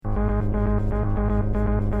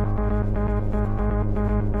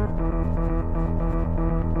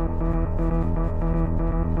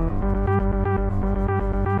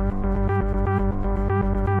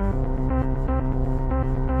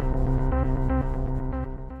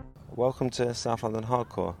Welcome to South London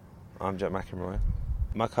Hardcore. I'm Jack McEnroy.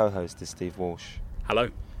 My co-host is Steve Walsh. Hello.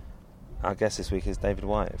 Our guest this week is David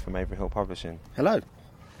White from Avery Hill Publishing. Hello.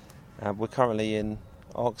 We're currently in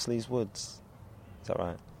Oxley's Woods. Is that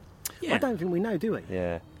right? Yeah. I don't think we know, do we?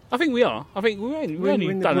 Yeah. I think we are. I think we've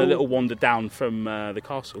only done a little wander down from the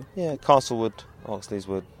castle. Yeah, Castlewood, Oxley's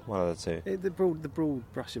Wood, one of the two. The broad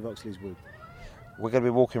brush of Oxley's Wood. We're going to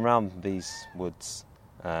be walking around these woods,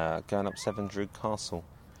 going up Seven Droog Castle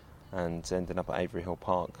and ending up at Avery Hill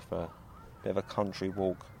Park for a bit of a country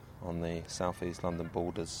walk on the southeast London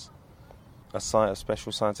borders. A site of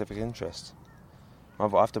special scientific interest. I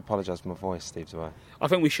have to apologise for my voice, Steve, do I? I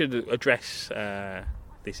think we should address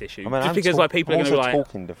this issue. I mean, just because people are going to be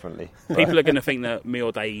talking differently. People are going to think that me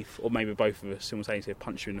or Dave, or maybe both of us, simultaneously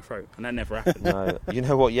punch you in the throat, and that never happened. No, you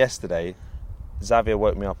know what? Yesterday, Xavier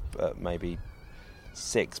woke me up at maybe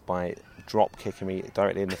 6 by drop kicking me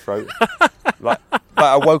directly in the throat. like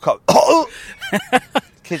I woke up.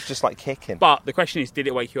 Kids just like kicking. But the question is, did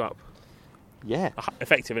it wake you up? Yeah.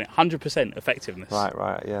 Effective, innit? 100% effectiveness.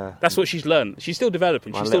 Right, yeah. That's what she's learned. She's still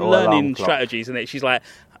developing. She's My still little learning alarm clock. strategies, and she's like,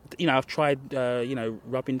 I've tried,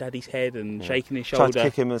 rubbing Daddy's head and shaking his shoulder. Tried to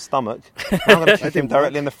kick him in the stomach. I'm going to kick him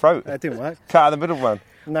directly in the throat. That didn't work. Cut out the middle one.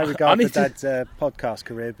 No regard for Dad's podcast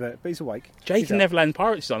career, but he's awake. Jake and Neverland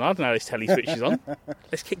Pirates is on. I don't know how this telly switch is on.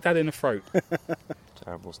 Let's kick Dad in the throat.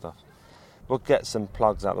 Terrible stuff. We'll get some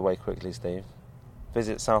plugs out of the way quickly, Steve.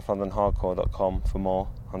 Visit southlondonhardcore.com for more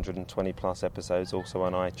 120 plus episodes, also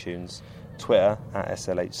on iTunes. Twitter at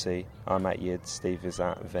SLHC. I'm at Yid. Steve is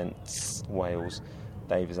at Vents Wales.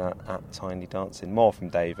 Dave is at Tiny Dancing. More from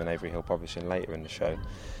Dave and Avery Hill Publishing later in the show.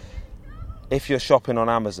 If you're shopping on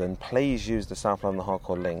Amazon, please use the South London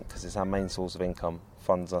Hardcore link because it's our main source of income.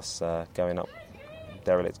 Funds us going up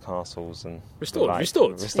derelict castles and restored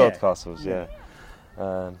castles. Yeah.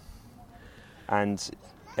 And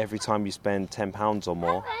every time you spend £10 or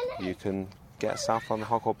more, you can get a South London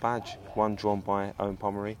Hardcore badge. One drawn by Owen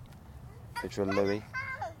Pomeroy, picture of Louis,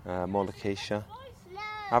 more Lakeisha.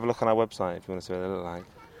 Have a look on our website if you want to see what they look like.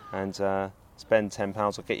 And spend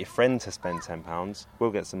 £10 or get your friend to spend £10.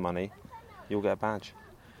 We'll get some money. You'll get a badge.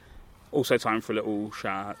 Also time for a little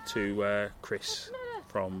shout out to Chris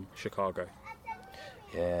from Chicago.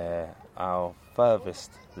 Yeah, our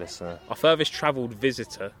furthest listener. Our furthest travelled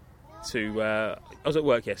visitor to... I was at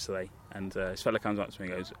work yesterday and this fella comes up to me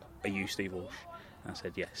and goes, "Are you Steve Walsh?" And I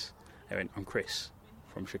said, "Yes." They went, "I'm Chris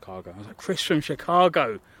from Chicago." I was like, "Chris from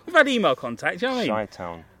Chicago?" We've had email contact, do you know what I mean?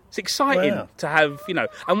 Chi-town. It's exciting Wow. to have,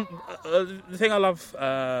 and the thing I love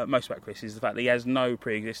most about Chris is the fact that he has no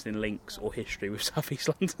pre-existing links or history with South East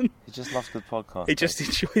London. He just loves good podcasts. He just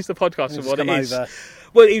enjoys the podcast and what it is. Over.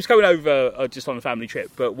 Well, he was coming over just on a family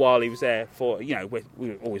trip, but while he was there for,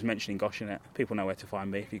 we're always mentioning Gosh in it. People know where to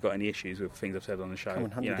find me if you've got any issues with things I've said on the show. Come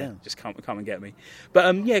and hunt me down. Just come and get me.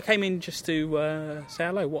 But came in just to say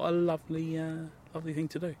hello. What a lovely thing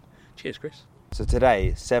to do. Cheers, Chris. So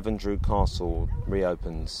today, Seven Droog Castle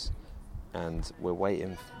reopens, and we're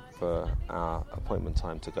waiting for our appointment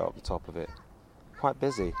time to go up the top of it. Quite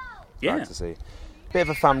busy. Yeah. Glad to see. Bit of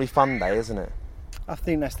a family fun day, isn't it? I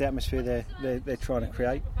think that's the atmosphere they're trying to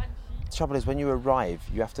create. The trouble is, when you arrive,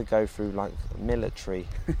 you have to go through like military.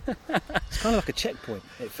 It's kind of like a checkpoint.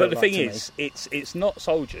 But the thing is, it's not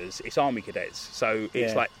soldiers; it's army cadets. So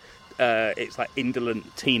it's like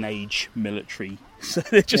indolent teenage military. So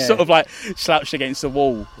they're just sort of like slouched against the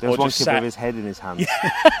wall. There's or one just kid sat. with his head in his hands,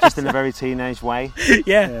 just in a very teenage way.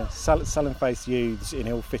 Yeah. Sullen-faced youths in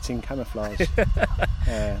ill-fitting camouflage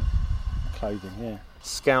clothing. Yeah.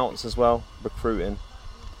 Scouts as well, recruiting.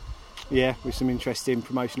 Yeah, with some interesting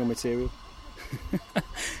promotional material.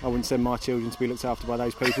 I wouldn't send my children to be looked after by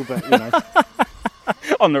those people, but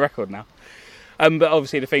On the record now. But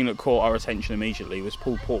obviously the thing that caught our attention immediately was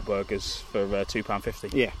pulled pork burgers for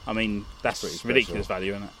 £2.50. Yeah. I mean, that's Pretty ridiculous special.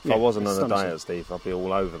 value, isn't it? If I wasn't on a astonishing. diet, Steve, I'd be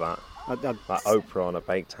all over that. I Like Oprah on a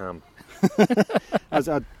baked ham.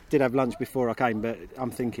 I did have lunch before I came, but I'm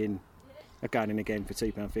thinking of going in again for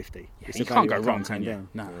 £2.50. It's You a can't value go I wrong, turn can you? down.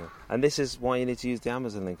 No. Yeah. And this is why you need to use the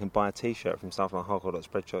Amazon link and buy a t-shirt from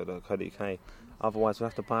southlondonhardcore.spreadshirt.co.uk. Otherwise we'll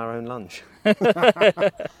have to buy our own lunch.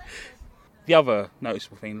 The other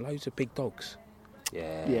noticeable thing, loads of big dogs.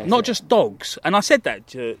 Yeah. Not just dogs. And I said that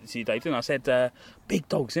to you, Dave, didn't I? I said, big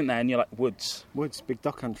dogs, isn't there? And you're like, woods. Woods, big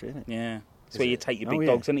dog country, isn't it? Yeah. It's Is where you it? take your Oh, big yeah.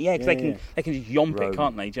 dogs. And because Yeah, they can just yomp Roam. it,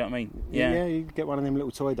 can't they? Do you know what I mean? Yeah, you get one of them little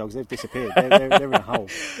toy dogs, they've disappeared. They're in a hole.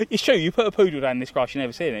 It's true, you put a poodle down this grass, you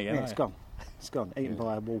never see it again. Yeah, are it's you? gone. It's gone. Eaten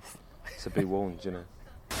by a wolf. To be warned, you know.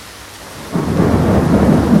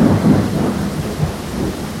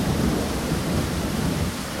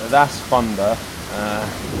 That's thunder.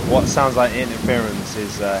 What sounds like interference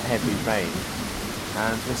is heavy rain,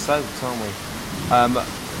 and we're soaked, aren't we?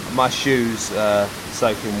 My shoes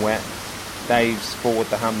soaking wet. Dave's forward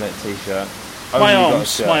the Hamlet t-shirt. My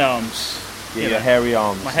arms. Yeah, your hairy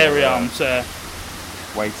arms. My hairy arms.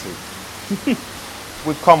 Weighted.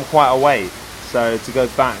 We've come quite a way. So to go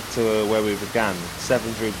back to where we began,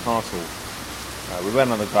 Severn Droog Castle. We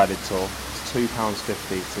went on a guided tour. It's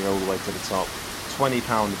 £2.50 to go all the way to the top.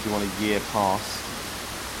 £20 if you want a year pass.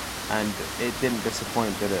 And it didn't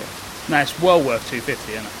disappoint, did it? No, it's well worth $250,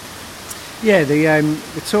 isn't it? Yeah,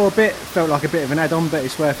 the tour bit felt like a bit of an add-on, but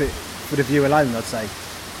it's worth it for the view alone, I'd say.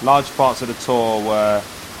 Large parts of the tour were,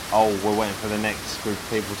 we're waiting for the next group of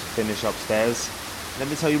people to finish upstairs. Let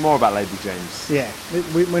me tell you more about Lady James. Yeah,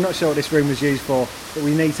 we're not sure what this room was used for, but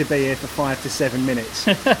we need to be here for 5 to 7 minutes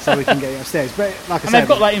so we can get upstairs. But like I said, they've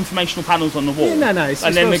got like informational panels on the wall. Yeah, no, it's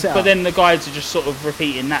and well then set but up. then the guides are just sort of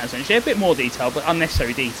repeating that essentially. A bit more detail, but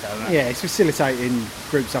unnecessary detail. Isn't it? Yeah, it's facilitating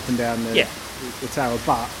groups up and down the tower,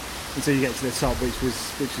 but until you get to the top, which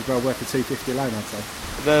was well worth the $250 alone, I'd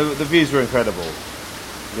say. The views were incredible.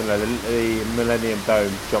 You know, the Millennium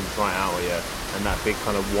Dome jumps right out of you, and that big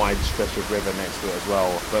kind of wide stretch of river next to it as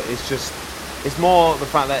well. But it's more the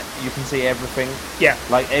fact that you can see everything. Yeah.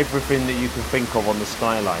 Like everything that you can think of on the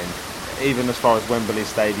skyline, even as far as Wembley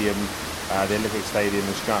Stadium, the Olympic Stadium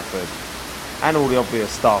in Stratford, and all the obvious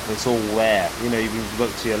stuff. It's all there. You know, you can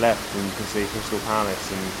look to your left and you can see Crystal Palace.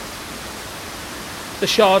 And the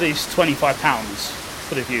Shard is £25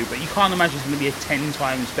 for the view, but you can't imagine it's going to be a 10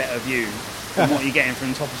 times better view than what you're getting from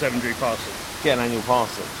the top of Severn Droog Castle. Get an annual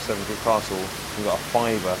pass at Severn Droog Castle. You've got a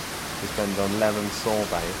fiver to spend on lemon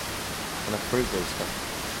sorbet and a fruit booster.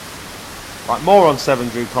 Right, more on Severn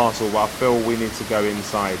Droog Castle, but I feel we need to go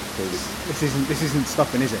inside because this isn't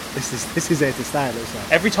stopping, is it? This is here to stay. It looks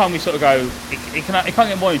like. Every time we sort of go, it can't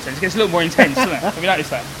get more intense. It gets a little more intense, doesn't it? Have you noticed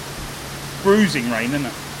that? Bruising rain, isn't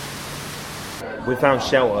it? we found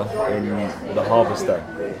shelter in the Harvester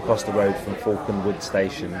across the road from Falconwood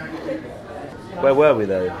Station. Where were we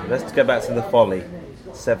though? Let's go back to the Folly,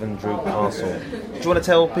 Severn Droog Castle. Do you want to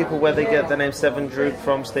tell people where they get the name Severn Droog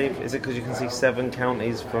from, Steve? Is it because you can see 7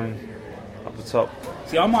 counties from up the top?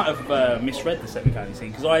 See, I might have misread the 7 counties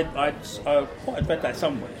thing, because I thought I'd read that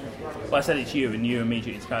somewhere. But I said it to you, and you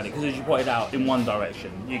immediately discounted it, because as you pointed out, in one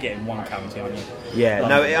direction, you're getting 1 county, aren't you? Yeah,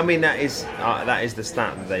 no, I mean, that is the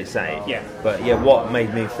stat that they say. Yeah. But yeah, what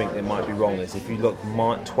made me think it might be wrong is if you look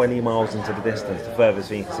 20 miles into the distance, the furthest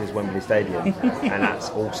thing you can see is Wembley Stadium, and that's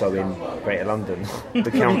also in Greater London,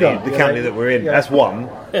 the county that we're in. Yeah. That's one.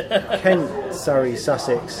 Kent, Surrey,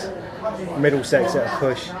 Sussex, Middlesex at a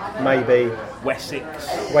push, maybe. Wessex.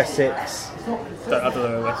 I don't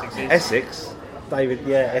know where Wessex is. Essex. David,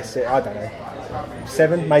 yeah, Essex, I don't know.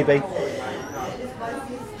 7, maybe.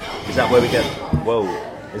 Is that where we get... Whoa.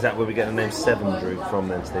 Is that where we get the name Severn Droog from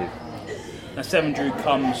then, Steve? Now, Severn Droog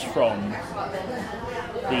comes from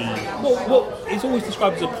the... What is always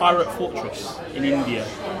described as a pirate fortress in India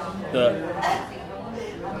that...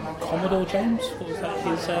 Commodore James? What was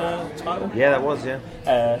that, his title? Yeah, that was, yeah.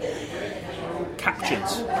 Captured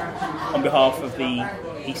on behalf of the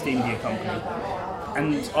East India Company.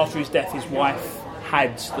 And after his death, his wife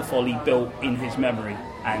had the Folly built in his memory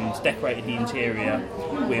and decorated the interior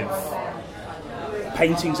with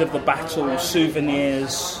paintings of the battle,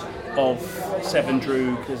 souvenirs of Severn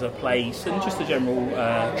Droog as a place, and just a general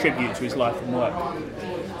tribute to his life and work.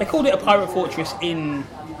 They called it a pirate fortress in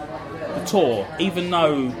the tour, even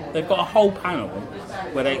though they've got a whole panel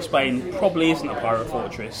where they explain probably isn't a pirate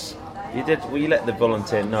fortress. You did. Well, you let the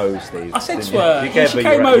volunteer know, Steve. I said to her, she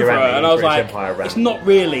came over and I was like, it's not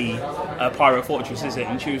really a pirate fortress, is it?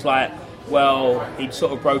 And she was like, well, he'd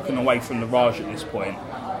sort of broken away from the Raj at this point.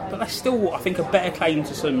 But that's still, I think, a better claim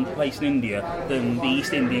to some place in India than the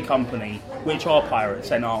East India Company, which are pirates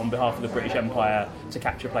sent out on behalf of the British Empire to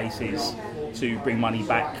capture places, to bring money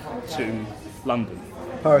back to London.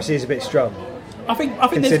 Piracy is a bit strong. I think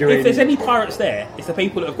if there's any pirates there, it's the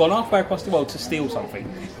people that have gone halfway across the world to steal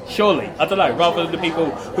something. Surely, I don't know, rather than the people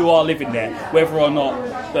who are living there, whether or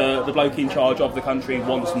not the bloke in charge of the country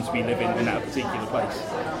wants them to be living in that particular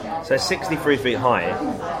place. So 63 feet high,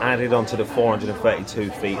 added onto the 432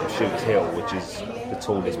 feet of Shoots Hill, which is the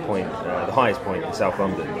tallest point, the highest point in South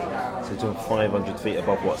London. So it's 500 feet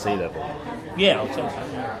above what sea level? Yeah, I'll tell you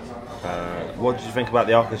that. What did you think about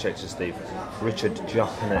the architecture, Steve? Richard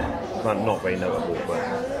Juppnet, not very notable, but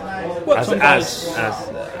it works on Guy's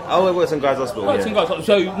Hospital. Hospital.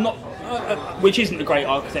 So not which isn't a great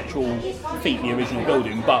architectural feat, the original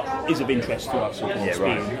building, but is of interest to us, of course,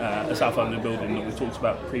 right. being a South London building that we talked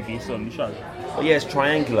about previously on the show. Well, yeah, it's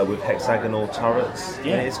triangular with hexagonal turrets.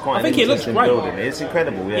 Yeah. It's quite I think an it looks interesting great. building. It's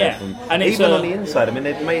incredible, Yeah. And it's even on the inside, I mean,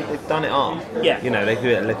 they've done it up. Yeah. You know, they do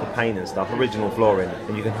it in liquid paint and stuff, original flooring,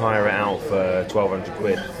 and you can hire it out for 1,200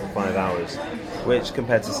 quid for 5 hours, which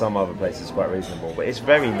compared to some other places is quite reasonable. But it's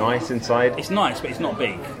very nice inside. It's nice, but it's not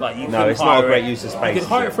big. Like you No, can it's not a hire great it- use of space, You can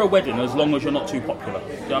hire is it it? for a wedding as long as you're not too popular. Do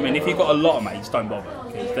you know what I mean? If you've got a lot of mates, don't bother,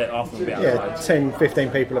 because they're after a bit Yeah, outside. 10, 15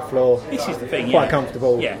 people a floor. This is the thing, Quite yeah.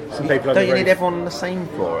 comfortable. Yeah. Some people on Don't the you roof. need everyone on the same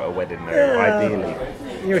floor at a wedding, though, ideally?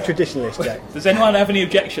 You're a traditionalist, Jack. Does anyone have any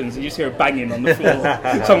objections? You just hear a banging on the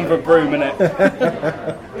floor. Someone with a broom in it.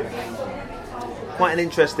 Quite an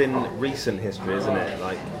interesting recent history, isn't it?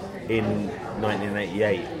 Like, in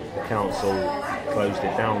 1988, the council closed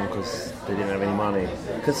it down because they didn't have any money.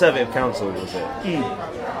 Conservative council, was it?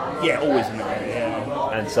 Yeah, always in it. Yeah.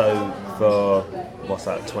 And so for, what's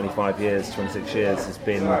that, 25 years, 26 years, it's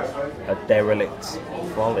been a derelict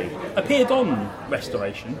folly. Appeared on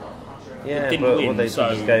restoration. Yeah, Didn't but win, they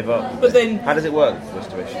so- just gave up. But then- How does it work,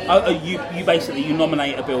 restoration? You basically you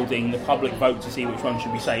nominate a building, the public vote to see which one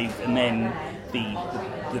should be saved, and then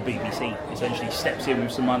the BBC essentially steps in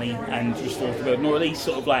with some money and restores the building, or at least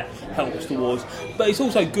sort of like helps towards. But it's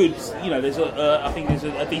also good, you know. There's I think there's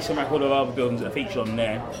a decent record of other buildings that are featured on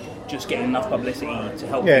there, just getting enough publicity to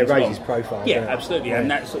help. Yeah, it things raises along. profile, Yeah, doesn't it? absolutely, Yeah.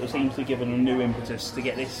 and that sort of seems to give them a new impetus to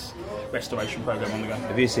get this restoration program on the go.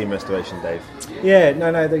 Have you seen Restoration, Dave? Yeah,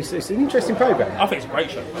 no, it's an interesting programme. I think it's a great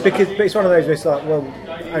show. But it's one of those where it's like, well,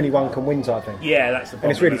 only one can win type thing. Yeah, that's the problem.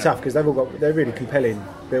 And it's really isn't it? tough because they're really compelling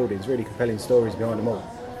buildings, really compelling stories behind them all.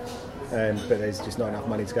 But there's just not enough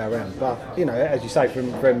money to go around. But you know, as you say,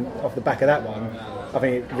 from off the back of that one, I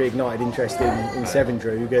think it reignited interest in Severn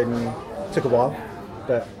Droog, and took a while,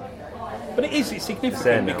 but But it's there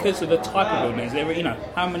significant now. because of the type of buildings. There, you know,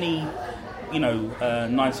 how many,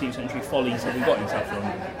 19th century follies have we got in South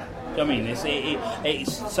London? Do you know what I mean?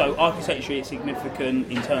 It's so architecturally it's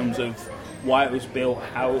significant in terms of why it was built,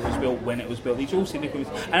 how it was built, when it was built. These are all significant.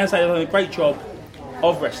 And as I say, they've done a great job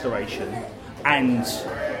of restoration, and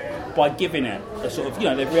by giving it a sort of,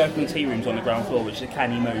 they've reopened tea rooms on the ground floor, which is a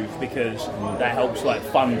canny move because that helps like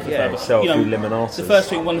fund for further. sell through Limonata. The first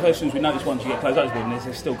thing, one of the first things we noticed once you get close to those buildings is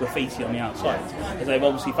there's still graffiti on the outside, as they've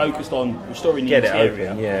obviously focused on restoring the Get it interior.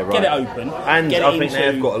 open, yeah, right. Get it open, And get I it think into, they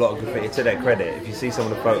have got a lot of graffiti. To their credit, if you see some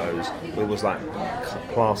of the photos, it was like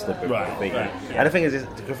plastered with Right, graffiti. right, yeah. And the thing is,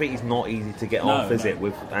 the graffiti's not easy to get No, off, is no.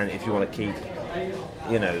 it? And if you want to keep,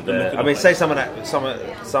 look of I the mean, say place. some of that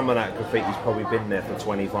graffiti's probably been there for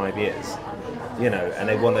 25 years, and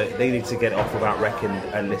they need to get it off without wrecking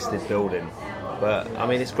a listed building. But I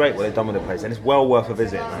mean, it's great what they've done with the place, and it's well worth a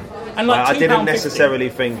visit, man. And like I didn't £2.50. necessarily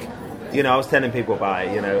think. I was telling people about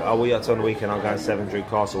it. We up on the weekend. I'll go to Severn Droog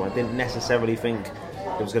Castle. I didn't necessarily think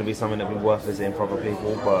it was going to be something that would be worth visiting proper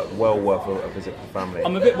people, but well worth a visit for family.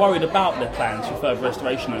 I'm a bit worried about their plans for further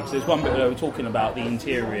restoration, because there's one bit where they were talking about the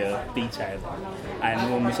interior detail,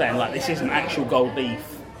 and one was saying like this isn't actual gold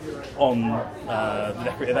leaf on the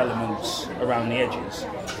decorative elements around the edges,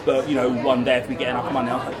 but one day if we get enough money,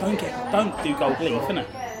 I was like, don't do gold leaf, innit?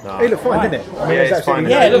 No. it looked fine, Right. didn't it? I mean, Yeah, there's it's fine.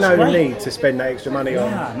 absolutely Yeah, it looks no great. need to spend that extra money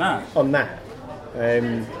on that.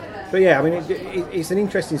 But yeah, I mean, it's an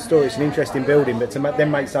interesting story. It's an interesting building, but to then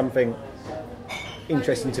make something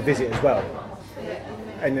interesting to visit as well.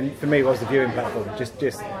 And then for me, it was the viewing platform. Just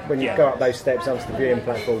when you Yeah. go up those steps onto the viewing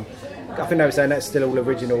platform, I think they were saying that's still all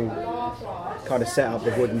original kind of setup,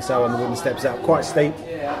 the wood and so on. The wooden steps up quite steep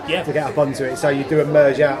Yeah. to get up onto it. So you do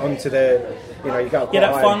emerge out onto the, you go up Yeah, quite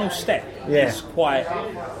that high. final step Yeah. is quite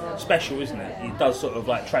special, isn't it? It does sort of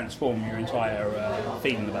like transform your entire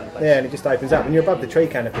feeling about the place. Yeah, and it just opens up, and you're above the tree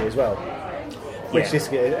canopy as well, which Yeah.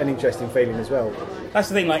 just get an interesting feeling as well. That's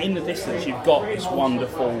the thing, like in the distance you've got this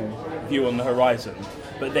wonderful view on the horizon,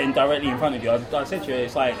 but then directly in front of you, I said to you,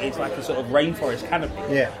 it's like a sort of rainforest canopy.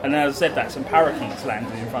 Yeah. And then as I said that, some parakeets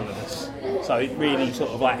landed in front of us. So it really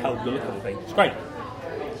sort of like helped the look of the thing. It's great.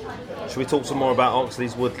 Should we talk some more about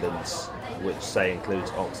Oxley's Woodlands, which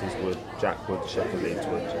includes Oxley's Wood, Jackwood, Shepherd Leeds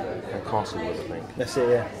Wood, and Castlewood, I think. That's it,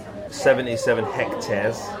 yeah. 77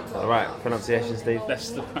 hectares. Is that the right pronunciation, Steve? That's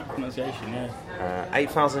the pronunciation, yeah.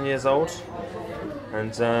 8,000 years old,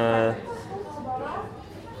 and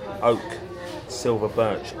oak, silver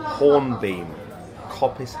birch, hornbeam,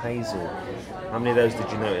 coppice hazel. How many of those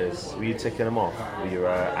did you notice? Were you ticking them off with your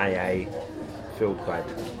AA field guide?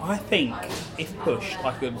 I think, if pushed,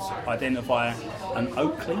 I could identify an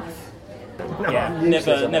oak leaf. Yeah, I'm used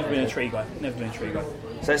to never something. been a tree guy. Never been a tree guy.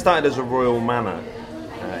 So it started as a royal manor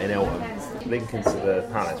in Eltham, Linking to the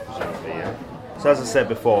palace, presumably, yeah. So as I said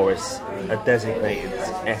before, it's a designated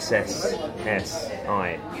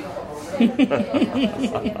SSSI.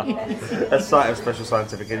 A site of special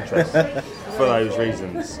scientific interest for those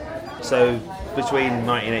reasons. So between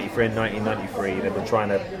 1983 and 1993, they were trying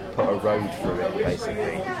to put a road through it,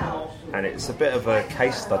 basically. And it's a bit of a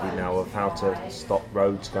case study now of how to stop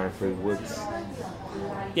roads going through woods.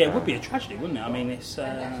 Yeah, it would be a tragedy, wouldn't it? I mean, it's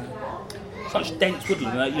such dense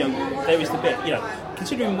woodland. You know, there is the bit. You know,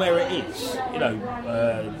 considering where it is, you know,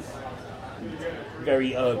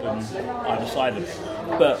 very urban either side of it.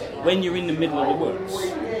 But when you're in the middle of the woods,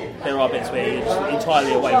 there are bits where it's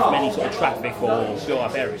entirely away from any sort of traffic or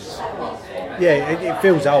built-up areas. Yeah, it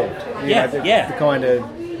feels old. You know, the kind of,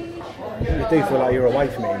 you do feel like you're away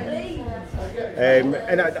from it.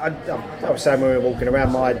 And I was saying when we were walking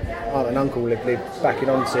around, my aunt and uncle lived backing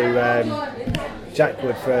onto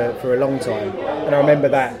Jackwood for a long time, and I remember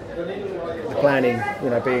that the planning, you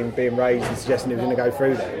know, being raised and suggesting it was going to go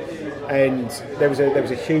through there, and there was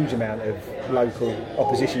a huge amount of local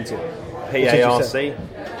opposition to it. PARC,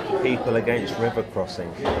 People Against River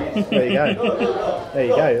Crossing. There you go. There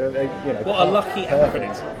you go. You know, what a lucky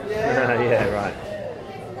acronym. Yeah, right.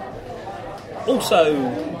 Also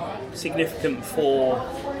significant for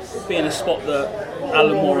being a spot that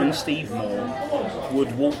Alan Moore and Steve Moore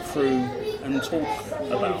would walk through and talk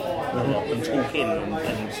about a lot, and talk in and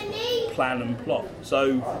plan and plot.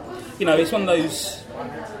 So, you know, it's one of those,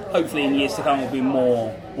 hopefully in years to come will be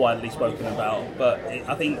more widely spoken about, but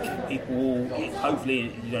I think people will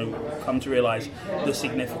hopefully, you know, come to realise the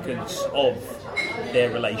significance of their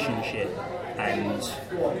relationship and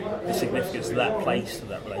the significance of that place to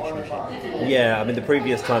that relationship. Yeah, I mean, the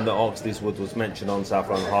previous time that Oxley's Wood was mentioned on South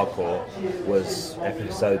London Hardcore was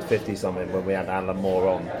episode 50-something, when we had Alan Moore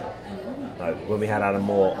on. No, when we had Alan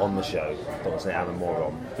Moore on the show. I don't want to say Alan Moore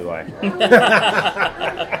on, do I?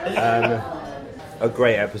 A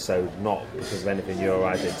great episode, not because of anything you or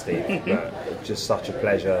I did, Steve, but just such a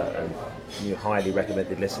pleasure, and you highly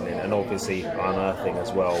recommended listening, and obviously unearthing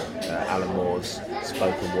as well Alan Moore's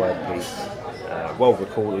spoken word piece,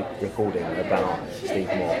 recording about Steve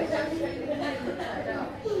Moore.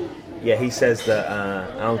 Yeah, he says that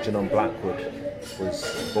Algernon Blackwood was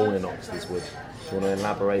born in Oxley's Wood. Do you want to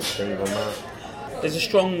elaborate, Steve, on that? There's a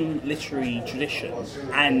strong literary tradition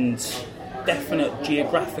and definite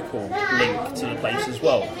geographical link to the place as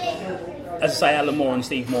well. As I say, Alan Moore and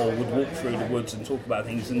Steve Moore would walk through the woods and talk about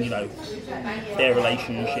things, and, you know, their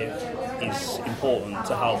relationship is important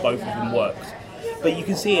to how both of them worked. But you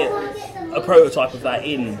can see it, a prototype of that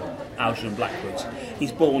in Algernon Blackwood.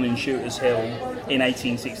 He's born in Shooters Hill in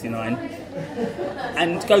 1869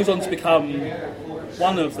 and goes on to become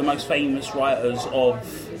one of the most famous writers of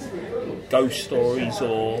ghost stories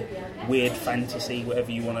or weird fantasy,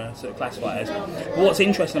 whatever you want to sort of classify it as. But what's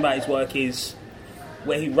interesting about his work is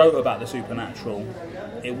where he wrote about the supernatural,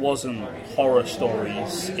 it wasn't horror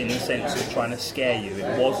stories in the sense of trying to scare you.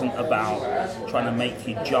 It wasn't about trying to make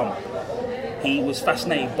you jump. He was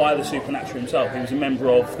fascinated by the supernatural himself. He was a member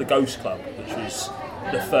of the Ghost Club, which was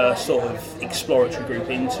the first sort of exploratory group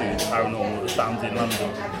into the paranormal that was founded in London,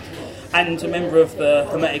 and a member of the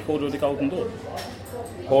Hermetic Order of the Golden Dawn.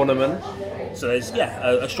 Horniman. So there's,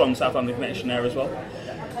 a strong South London connection there as well.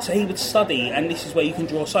 So he would study, and this is where you can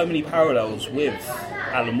draw so many parallels with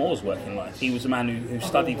Alan Moore's working life. He was a man who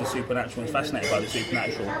studied the supernatural and was fascinated by the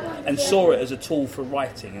supernatural and saw it as a tool for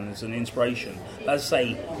writing and as an inspiration. But as I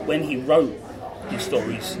say, when he wrote his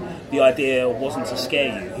stories, the idea wasn't to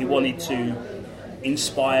scare you. He wanted to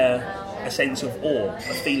inspire a sense of awe, a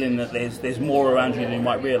feeling that there's more around you than you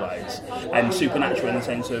might realise, and supernatural in the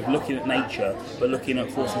sense of looking at nature, but looking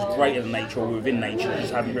at forces greater than nature or within nature that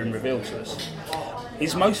just haven't been revealed to us.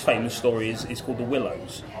 His most famous story is called The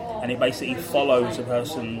Willows, and it basically follows a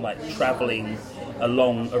person like travelling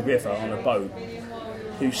along a river on a boat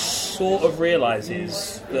who sort of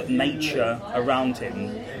realises that nature around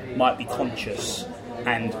him might be conscious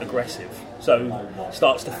and aggressive. So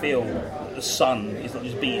starts to feel that the sun is not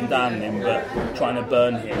just beating down on him but trying to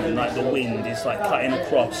burn him, and like the wind is like cutting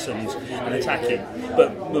across and attacking.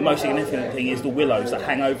 But the most significant thing is the willows that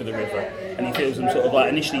hang over the river, and he feels them sort of like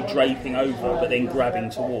initially draping over but then grabbing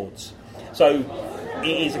towards. So it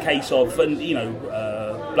is a case of, and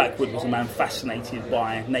Blackwood was a man fascinated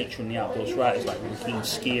by nature and the outdoors throughout. He's like a keen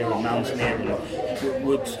skier and mountaineer, and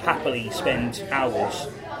would happily spend hours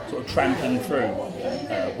sort of tramping through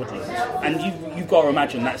woodlands. And you've got to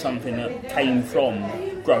imagine that's something that came from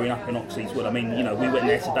growing up in Oxley's Wood. I mean, we went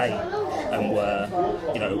there today and were,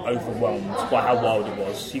 overwhelmed by how wild it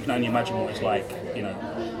was. You can only imagine what it's like,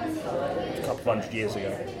 a couple of 100 years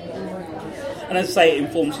ago. And as I say, it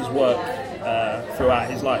informs his work throughout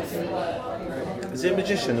his life. Is he a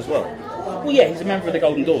magician as well? Well, yeah, he's a member of the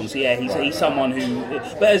Golden Dawn, so yeah, he's someone who.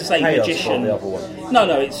 But as I say, Chaos, magician. not the other one.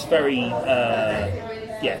 No, it's very.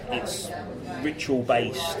 It's ritual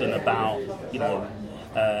based and about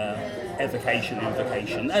evocation and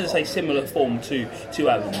invocation. As I say, similar form to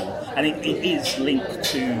Alan Moore, and it is linked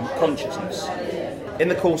to consciousness. In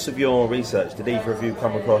the course of your research, did either of you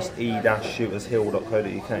come across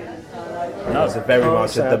e-shootershill.co.uk? No. It's a very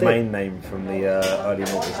much so a I did. domain name from the early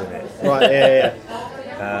noughties, isn't it? Right, yeah.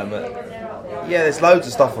 Yeah, there's loads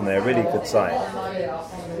of stuff on there, really good site.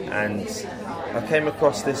 And I came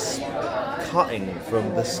across this cutting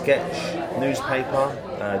from the Sketch newspaper.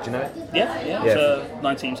 Do you know it? Yeah. It's a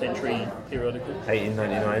 19th century periodical.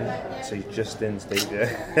 1899, so you're just in, Steve.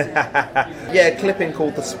 Yeah, a clipping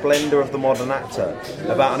called The Splendour of the Modern Actor,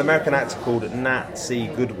 about an American actor called Nat C.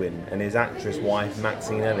 Goodwin and his actress wife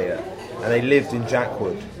Maxine Elliott. And they lived in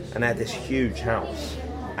Jackwood and they had this huge house.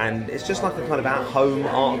 And it's just like a kind of at-home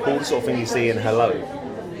article, the sort of thing you see in Hello.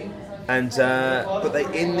 And but they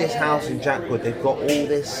in this house in Jackwood, they've got all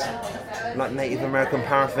this like Native American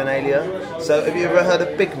paraphernalia. So have you ever heard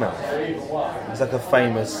of Big Mouth? He's like a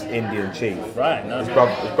famous Indian chief. Right, no. His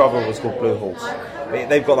brother was called Blue Horse.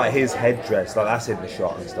 They've got like his headdress, like that's in the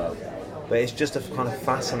shot and stuff. But it's just a kind of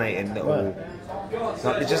fascinating little.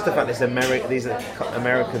 Like, it's just the fact these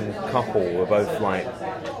American couple were both like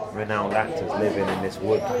renowned actors living in this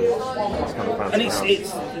wood. It's kind of fantastic.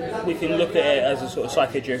 And we can look at it as a sort of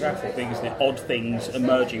psychogeographic thing, isn't it? Odd things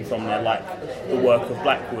emerging from there, like the work of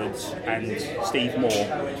Blackwoods and Steve Moore,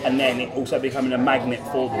 and then it also becoming a magnet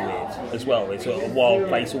for the weird as well. It's a wild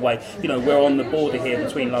place away. We're on the border here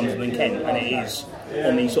between London and Kent, and it is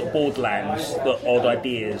on these sort of borderlands that odd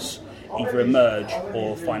ideas either emerge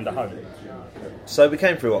or find a home. So we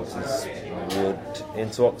came through Oxley's Wood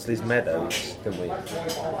into Oxley's Meadows, didn't we?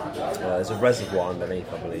 There's a reservoir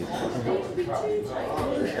underneath, I believe.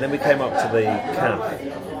 And then we came up to the calf.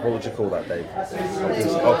 What would you call that, Dave?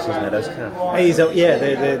 Oxley's Meadows calf. He's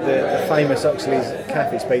the famous Oxley's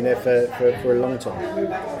calf. It's been there for a long time.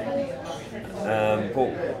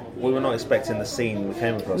 But we were not expecting the scene we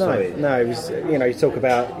came across, were we? No, it was, you talk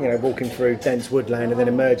about, walking through dense woodland and then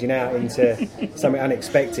emerging out into something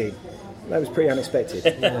unexpected. That was pretty unexpected.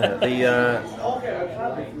 Yeah,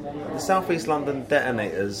 the South East London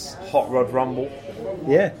Detonators Hot Rod Rumble.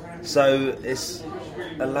 Yeah. So it's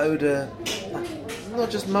a load of not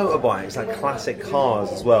just motorbikes, like classic cars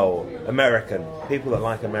as well. American people that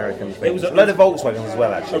like American things. It was a load of Volkswagens as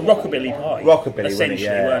well, A actually. rockabilly party. Rockabilly, essentially,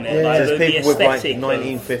 wasn't it? weren't it? Like So there's the people with like aesthetic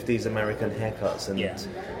 1950s American haircuts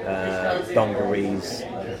and dungarees,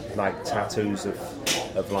 like tattoos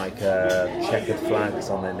of like checkered flags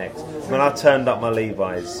on their necks. When I turned up my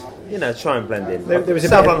Levi's, try and blend in. There was a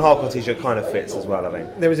South bit London Hardcore t-shirt kind of fits as well, I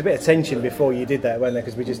think. There was a bit of tension before you did that, weren't there?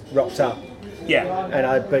 Because we just rocked up.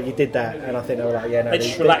 Yeah. But you did that, and I think they were like, no. They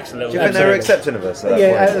just relaxed a little Do you bit. think they were accepting of us at that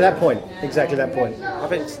point? At that point, exactly that point. I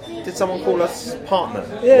think, did someone call us partner?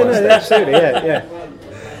 Yeah, once no, there? absolutely, yeah.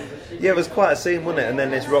 Yeah, it was quite a scene, wasn't it? And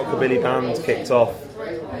then this rockabilly band kicked off,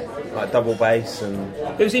 like double bass and...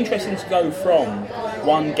 It was interesting to go from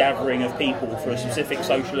one gathering of people for a specific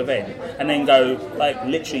social event and then go, like,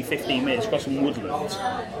 literally 15 minutes across some woodland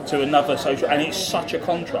to another social... And it's such a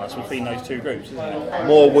contrast between those two groups, isn't it?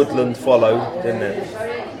 More woodland followed, didn't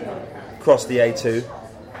it? Crossed the A2.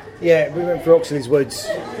 Yeah, we went for Oxley's Woods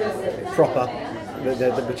proper,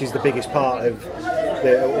 which is the biggest part of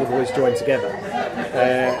all the woods joined together.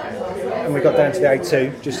 And we got down to the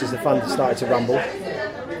A2 just as the fun started to rumble.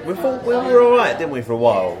 We thought we were alright, didn't we, for a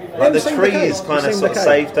while? Like, the trees kind of sort of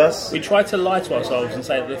saved us. We tried to lie to ourselves and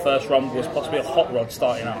say that the first rumble was possibly a hot rod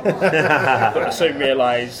starting up. But I soon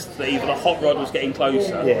realised that either the hot rod was getting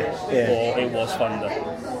closer or it was thunder.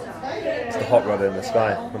 It's the hot rod in the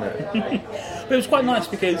sky, wasn't it? But it was quite nice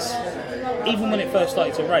because even when it first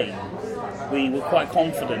started to rain, we were quite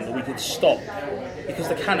confident that we could stop because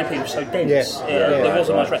the canopy was so dense. There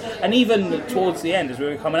wasn't much rain. And even towards the end, as we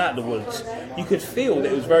were coming out of the woods, you could feel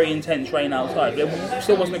that it was very intense rain outside. But it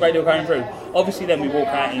still wasn't a great deal going through. Obviously, then we walk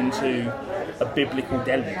out into a biblical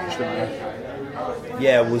deluge, didn't we?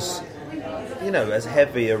 Yeah, it was, as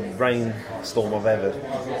heavy a rainstorm I've ever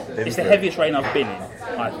been It's the through. heaviest rain I've been in,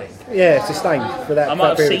 I think. Yeah, sustained for that. I might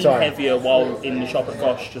have period seen of time. heavier while in the shop at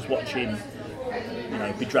Gosh, just watching,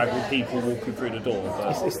 bedraggled people walking through the door.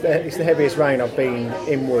 But It's the heaviest rain I've been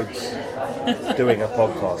in woods doing a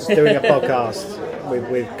podcast. doing a podcast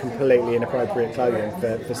with completely inappropriate clothing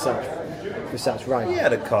for such rain. You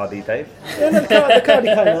had a cardie, Dave. Yeah, no, the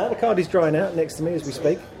cardie came out. The cardie's drying out next to me as we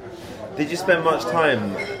speak. Did you spend much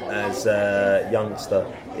time as a youngster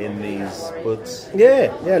in these woods?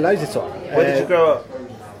 Yeah, loads of time. Where did you grow up?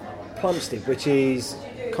 Plumstead, which is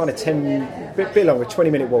kind of bit longer,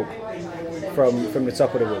 20-minute walk from the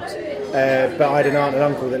top of the woods. But I had an aunt and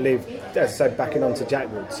uncle that lived, as I say, backing onto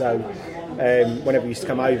Jackwood. So whenever we used to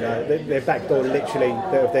come over, their back door literally,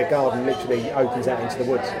 their garden literally opens out into the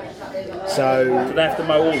woods. So do they have to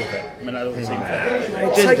mow all of it? I mean, that doesn't seem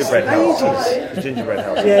fair. Gingerbread house. Gingerbread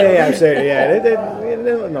house. Yeah, absolutely. Yeah,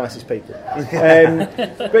 they're not the nicest people.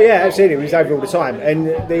 But yeah, absolutely. We was over all the time. And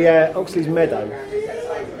the Oxley's Meadow,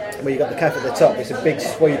 where you got the cafe at the top, it's a big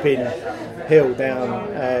sweeping hill down.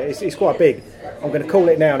 It's quite big. I'm going to call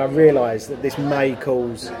it now, and I realise that this may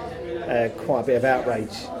cause quite a bit of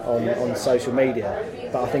outrage on social media,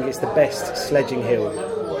 but I think it's the best sledging hill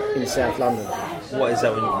in South London. What is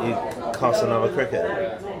that when you cast another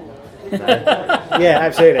cricket? No. Yeah,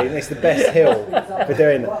 absolutely. It's the best hill for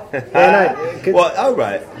doing that. Yeah, no, what? Oh,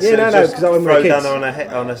 right. Yeah, so because I went throw with the kids. down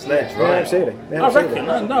on a sledge, Yeah, right? absolutely. Yeah, I absolutely.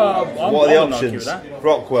 reckon. No, What are the I wouldn't argue options? with that.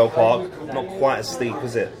 Rockwell Park, not quite as steep,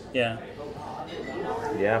 is it? Yeah.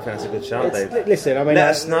 Yeah, I think that's a good shout, Dave. Listen, I mean, let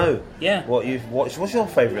us know. Yeah. What's your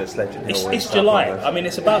favourite sledging hill? in It's South July. London? I mean,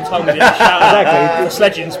 it's about time we did a shout out for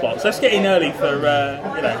sledging spots. Let's get in early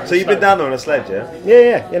for So you've been down there on a sledge, yeah?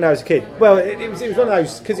 Yeah, as a kid. Well, it was one of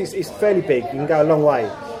those, because it's fairly big, you can go a long way,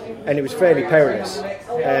 and it was fairly perilous,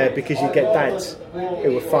 because you get dads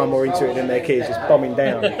who were far more into it than their kids, just bombing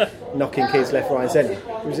down, knocking kids left, right and centre.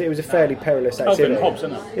 It was a fairly perilous activity. Hobbs,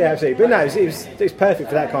 isn't it? Yeah, absolutely. But no, it was perfect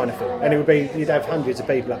for that kind of thing. And you'd have hundreds of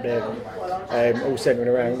people up there, all centering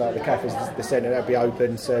around, like the cafes, the centre, that'd be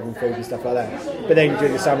open, serving food and stuff like that. But then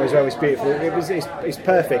during the summer as well, it's beautiful. It's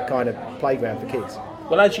perfect kind of playground for kids.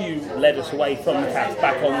 Well, as you led us away from the Caf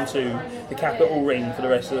back onto the Capital Ring for the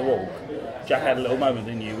rest of the walk, Jack had a little moment,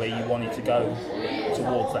 didn't you, where you wanted to go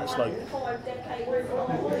towards that slope?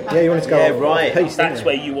 Yeah, you wanted to go off right. Piece, That's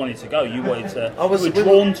where you wanted to go. You wanted to. I was you were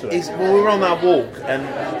drawn to it. We were on that walk, and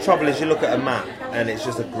the trouble is, you look at a map, and it's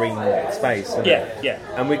just a green space. Isn't it? Yeah.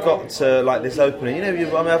 And we got to like this opening. You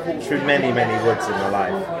know, I've walked through many woods in my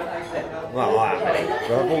life. Well,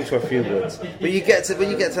 I've walked through a few woods, but when you get to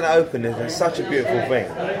that opening, it's such a beautiful thing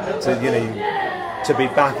to be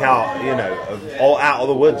back out, out of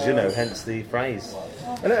the woods. Hence the phrase.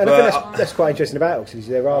 And I think that's quite interesting about it, because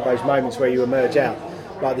there are those moments where you emerge out,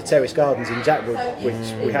 like the Terrace Gardens in Jackwood,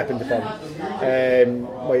 which we happened upon.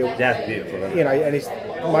 Where you're, Beautiful. And it's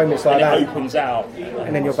moments like and it that. opens out.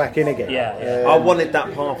 And then you're back in again. Yeah. I wanted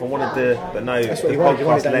that path. I wanted but no, That's the what you wanted. You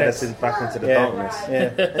wanted podcast that led next. us back into the Yeah. darkness. Yeah.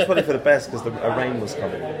 That's probably for the best, because a rain was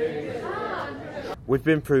coming. We've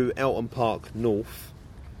been through Elton Park North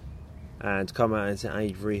and come out into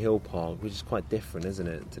Avery Hill Park, which is quite different, isn't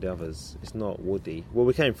it, to the others? It's not woody. Well,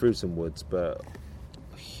 we came through some woods, but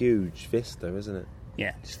a huge vista, isn't it? Yeah,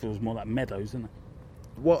 it just feels more like meadows, doesn't it?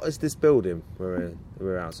 What is this building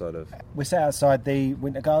we're outside of? We're sat outside the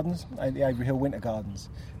Winter Gardens, the Avery Hill Winter Gardens,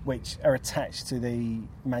 which are attached to the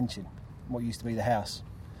mansion, what used to be the house,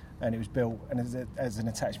 and it was built as an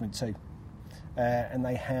attachment too. And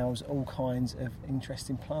they house all kinds of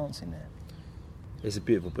interesting plants in there. It's a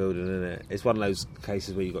beautiful building, isn't it? It's one of those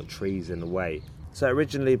cases where you've got trees in the way. So it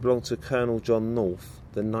originally belonged to Colonel John North,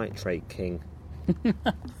 the Nitrate King.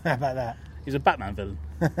 How about that? He's a Batman villain.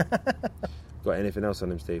 Got anything else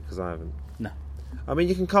on him, Steve? Because I haven't. No. I mean,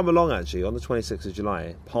 you can come along, actually, on the 26th of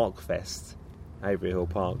July, Park Fest, Avery Hill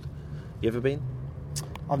Park. You ever been?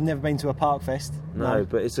 I've never been to a Park Fest. No,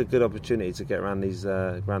 but it's a good opportunity to get around this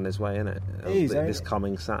way, isn't it? It is, this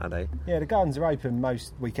coming Saturday. Yeah, the gardens are open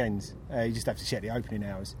most weekends. You just have to check the opening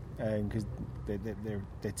hours, because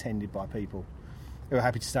they're tended by people who are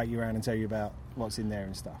happy to take you around and tell you about what's in there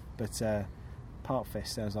and stuff. But Park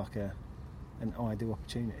Fest sounds like an ideal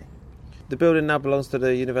opportunity. The building now belongs to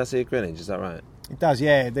the University of Greenwich, is that right? It does,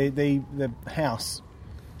 yeah. The house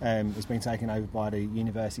has been taken over by the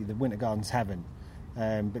university. The Winter Gardens haven't,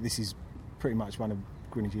 but this is pretty much one of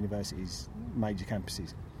Greenwich University's major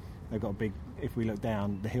campuses. They've got a big. If we look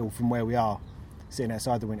down the hill from where we are, sitting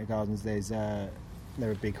outside the Winter Gardens, there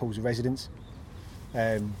are big halls of residence,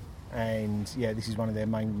 and yeah, this is one of their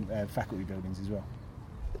main faculty buildings as well.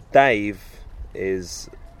 Dave is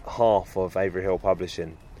half of Avery Hill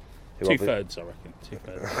Publishing. 2/3, I reckon.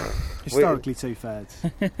 2/3. Historically,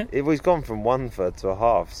 2/3. He's gone from 1/3 to a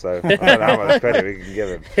half, so I don't know how much credit we can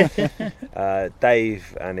give him.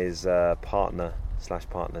 Dave and his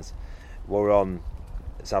partner/partners were on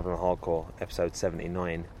South London Hardcore, episode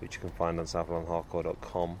 79, which you can find on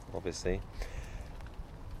southlondonhardcore.com, obviously.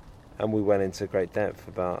 And we went into great depth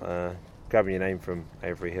about grabbing your name from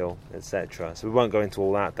Avery Hill, etc. So we won't go into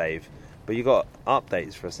all that, Dave. But you got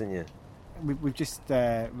updates for us, didn't you? we've just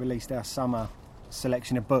released our summer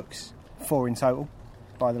selection of books, 4 in total,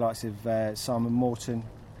 by the likes of Simon Morton.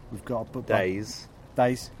 We've got a book Days.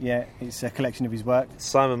 Days, yeah. It's a collection of his work.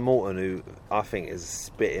 Simon Morton, who I think is a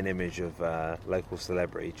spitting image of local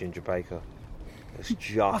celebrity Ginger Baker. It's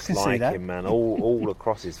just like him, man, all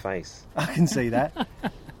across his face. I can see that.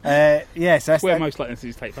 Yeah, so that's where most likely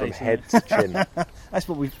to take place. From head to chin. That's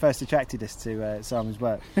what first attracted us to Simon's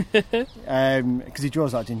work, because he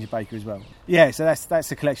draws like Ginger Baker as well. Yeah, so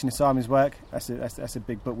that's a collection of Simon's work. That's a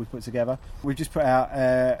big book we've put together. We've just put out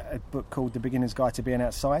a book called The Beginner's Guide to Being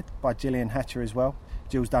Outside by Gillian Hatcher as well.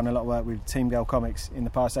 Jill's done a lot of work with Team Girl Comics in the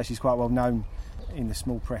past. She's quite well known in the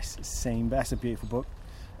small press scene, but that's a beautiful book.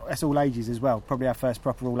 That's all ages as well. Probably our first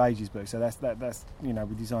proper all ages book. So that's we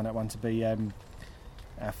designed that one to be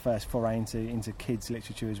our first foray into kids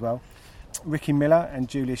literature as well. Ricky Miller and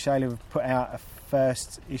Julia Shaler have put out a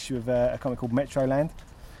first issue of a comic called Metroland,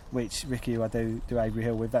 which Ricky, who I do Avery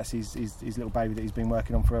Hill with, that's his little baby that he's been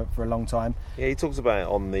working on for a long time. Yeah, he talks about it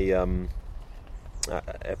on the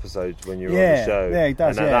episode when you were on the show. Yeah, he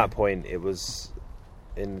does. And at that point, it was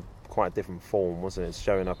in quite a different form, wasn't it? It's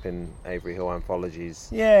showing up in Avery Hill anthologies,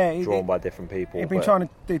 drawn by different people. He's been trying to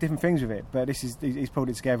do different things with it, but he's pulled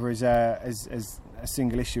it together as a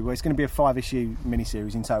single issue. Well, it's going to be a 5-issue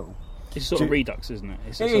miniseries in total. It's sort of Redux, isn't it?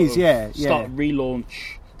 It's a Start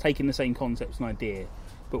relaunch, taking the same concepts and idea,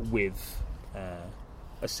 but with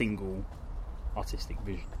a single artistic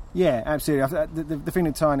vision. Yeah, absolutely. The thing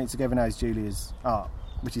that tying it together now is Julia's art,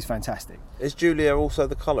 which is fantastic. Is Julia also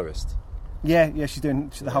the colourist? Yeah, she's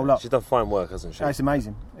doing the whole lot. She's done fine work, hasn't she? It's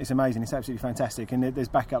amazing. It's absolutely fantastic, and there's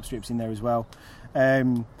backup strips in there as well.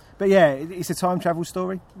 But yeah, it's a time travel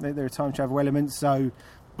story. There are time travel elements, so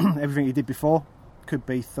everything you did before could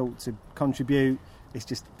be thought to contribute. It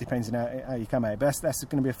just depends on how you come at it. But that's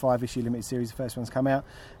going to be a 5-issue limited series. The first one's come out,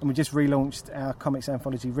 and we just relaunched our comics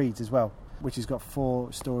anthology Reads as well, which has got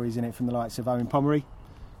 4 stories in it from the likes of Owen Pomeroy,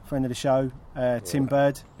 friend of the show, Tim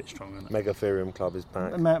Bird. Bit strong, isn't it? Megatherium Club is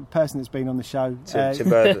back. A person that's been on the show. Tim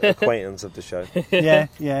Bird, acquaintance of the show. Yeah,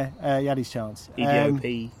 he had his chance.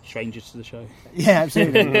 EDOP, strangers to the show. Yeah,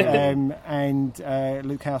 absolutely. And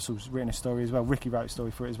Luke Housel's written a story as well. Ricky wrote a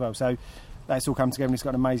story for it as well. So that's all come together, and it's got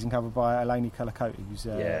an amazing cover by Eleni Colacote, who's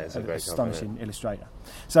an astonishing illustrator.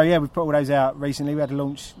 So yeah, we've put all those out recently. We had a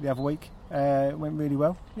launch the other week. Went really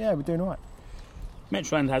well. Yeah, we're doing all right.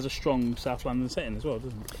 Metroland has a strong South London setting as well,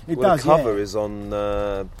 doesn't it? It does. The cover is on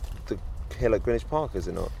the hill at Greenwich Park, is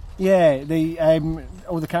it not? Yeah,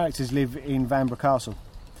 all the characters live in Vanbrugh Castle,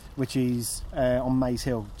 which is on Maze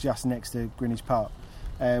Hill, just next to Greenwich Park,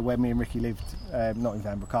 where me and Ricky lived. Not in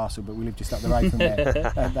Vanbrugh Castle, but we lived just up the road from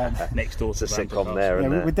there. Next door to it's a sitcom there,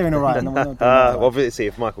 isn't it? We're doing all right. Well, obviously,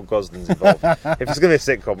 if Michael Gosden's involved, if it's going to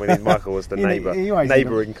be a sitcom, we need Michael as the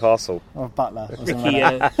neighbouring castle. Or butler. Or Ricky,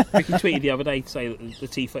 like Ricky tweeted the other day to say that the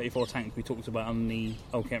T-34 tank we talked about on the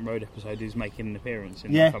Old Kent Road episode is making an appearance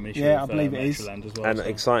in the upcoming issue of I believe it is. Metroland as well. And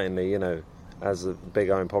excitingly, as a big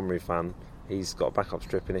Owen Pomeroy fan, he's got a backup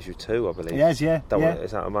strip in issue 2, I believe. He has, yeah.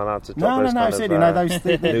 Am I allowed to drop those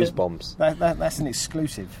absolutely. news bombs? That's an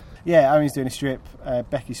exclusive. Yeah, Owen's doing a strip.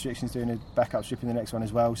 Becky Striction's doing a backup strip in the next one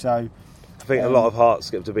as well. So I think a lot of hearts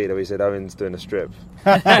skipped a beat though. He said Owen's doing a strip.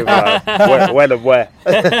 When and where?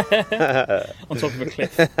 On top of a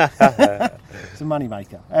cliff. It's a money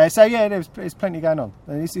maker. So yeah, there's plenty going on.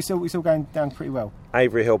 It's all going down pretty well.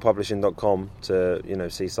 AveryHillPublishing.com to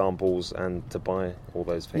see samples and to buy all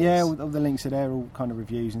those things. Yeah, all the links are there, all kind of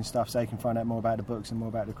reviews and stuff, so you can find out more about the books and more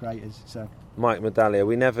about the creators. So Mike Medallia,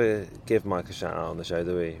 we never give Mike a shout out on the show,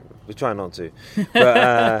 do we? We try not to.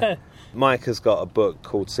 But Mike has got a book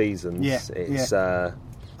called Seasons. Yeah, it's I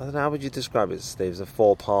don't know, how would you describe it, Steve? It's a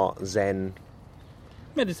 4-part Zen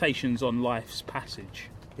meditations on life's passage.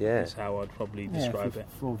 Yeah, that's how I'd probably describe it.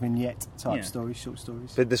 4 vignette type stories, short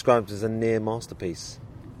stories. Been described as a near masterpiece.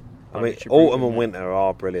 I mean, autumn and winter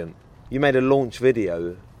are brilliant. You made a launch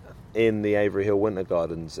video in the Avery Hill Winter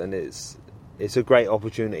Gardens, and it's a great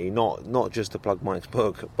opportunity, not just to plug Mike's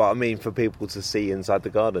book, but I mean for people to see inside the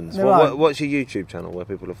gardens. What's your YouTube channel where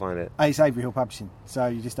people will find it? It's Avery Hill Publishing, so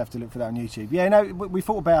you just have to look for that on YouTube. Yeah, no, we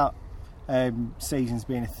thought about seasons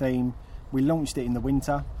being a theme. We launched it in the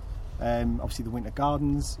winter. Obviously the winter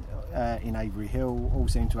gardens in Avery Hill all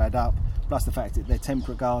seem to add up, plus the fact that they're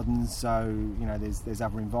temperate gardens, so there's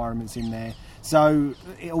other environments in there, so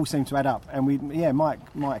it all seemed to add up. And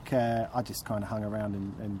Mike I just kind of hung around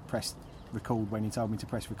and pressed record when he told me to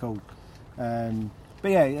press record.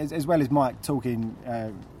 But yeah, as well as Mike talking,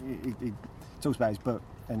 he talks about his book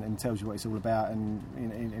and tells you what it's all about, and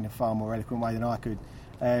in a far more eloquent way than I could.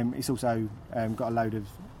 It's also got a load of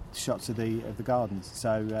shots of the gardens.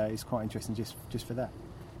 So it's quite interesting just for that.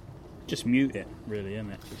 Just mute it, really,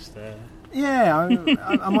 isn't it? Just yeah,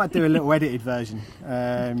 I might do a little edited version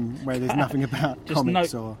where there's nothing about just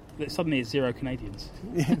comics note that suddenly it's 0 Canadians.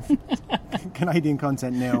 Canadian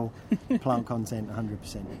content nil, plant content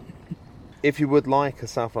 100%. If you would like a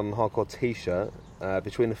South London Hardcore t-shirt,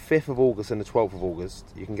 between the 5th of August and the 12th of August,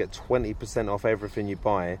 you can get 20% off everything you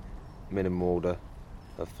buy, minimum order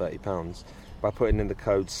of £30, by putting in the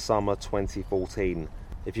code SUMMER2014.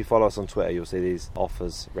 If you follow us on Twitter, you'll see these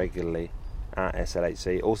offers regularly at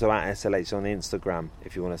SLHC. Also at SLHC on Instagram,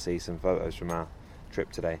 if you want to see some photos from our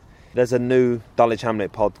trip today. There's a new Dulwich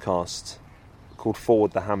Hamlet podcast called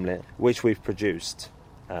Forward the Hamlet, which we've produced.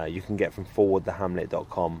 You can get from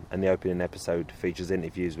forwardthehamlet.com, and the opening episode features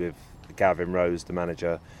interviews with Gavin Rose, the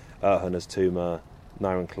manager, Erhan Öztürk,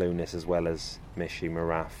 Nyron Clunis, as well as Mishi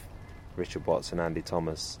Maraf, Richard Watts and Andy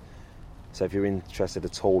Thomas. So if you're interested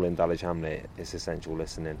at all in Dulwich Hamlet, it's essential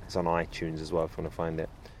listening. It's on iTunes as well if you want to find it.